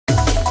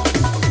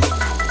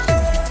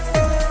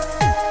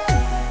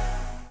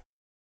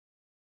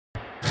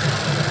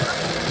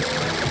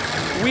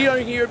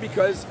here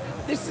because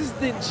this is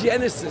the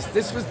genesis.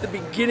 This was the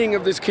beginning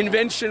of this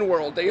convention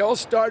world. They all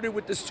started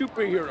with the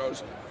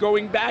superheroes,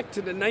 going back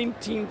to the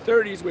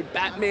 1930s with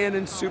Batman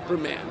and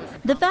Superman.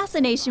 The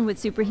fascination with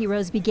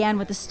superheroes began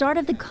with the start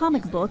of the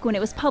comic book when it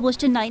was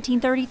published in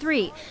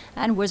 1933.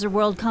 And Wizard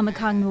World Comic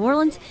Con New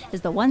Orleans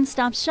is the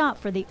one-stop shop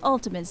for the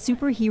ultimate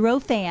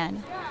superhero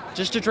fan.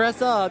 Just to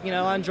dress up, you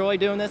know, I enjoy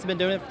doing this. I've been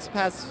doing it for the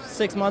past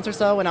 6 months or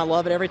so, and I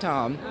love it every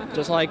time.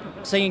 Just like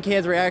seeing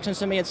kids' reactions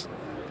to me, it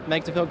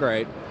makes it feel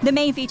great. The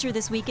main feature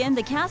this weekend,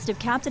 the cast of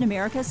Captain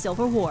America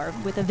Civil War,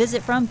 with a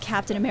visit from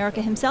Captain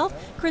America himself,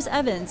 Chris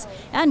Evans,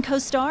 and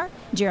co-star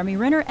Jeremy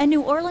Renner and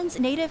New Orleans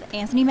native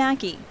Anthony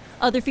Mackie.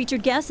 Other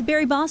featured guests,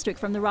 Barry Bostwick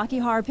from the Rocky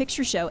Horror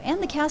Picture Show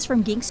and the cast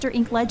from Gangster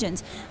Inc.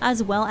 Legends,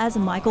 as well as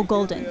Michael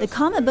Golden, the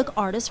comic book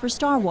artist for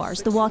Star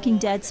Wars, The Walking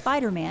Dead,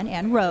 Spider-Man,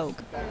 and Rogue.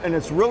 And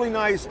it's really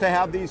nice to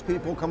have these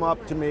people come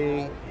up to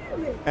me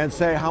and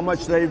say how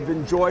much they've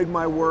enjoyed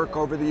my work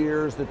over the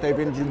years, that they've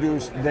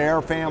introduced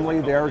their family,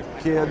 their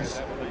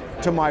kids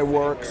to my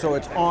work, so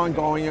it's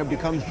ongoing, it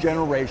becomes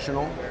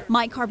generational.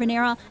 Mike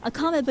Carbonera, a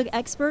comic book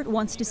expert,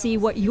 wants to see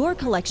what your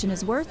collection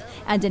is worth,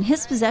 and in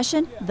his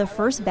possession, the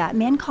first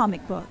Batman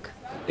comic book.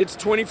 It's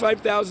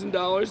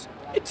 $25,000.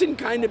 It's in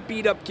kind of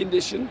beat up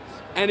condition,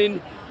 and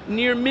in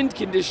near mint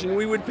condition,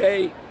 we would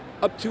pay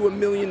up to $1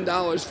 million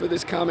for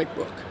this comic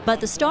book. But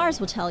the stars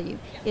will tell you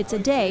it's a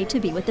day to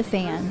be with the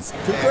fans.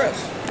 To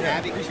Chris.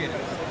 Yeah, I appreciate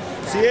it.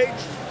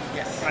 CH?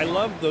 Yes. I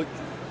love the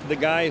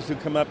guys who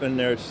come up and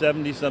they're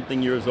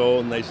 70-something years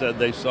old and they said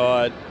they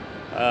saw it.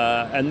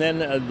 And then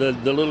the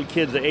little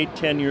kids, 8,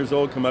 10 years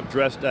old, come up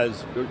dressed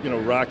as, you know,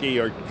 Rocky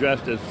or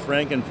dressed as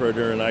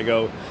Frankenfurter, and I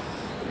go,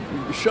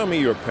 show me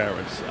your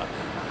parents.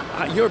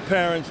 Your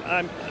parents,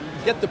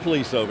 get the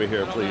police over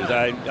here, please.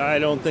 I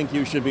don't think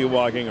you should be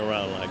walking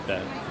around like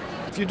that.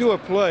 If you do a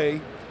play,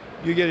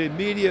 you get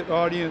immediate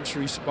audience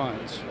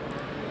response.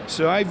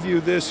 So I view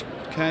this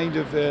kind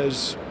of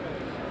as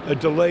a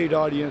delayed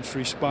audience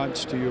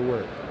response to your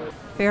work.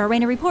 Farrah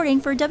Rayner reporting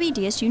for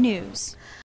WDSU News.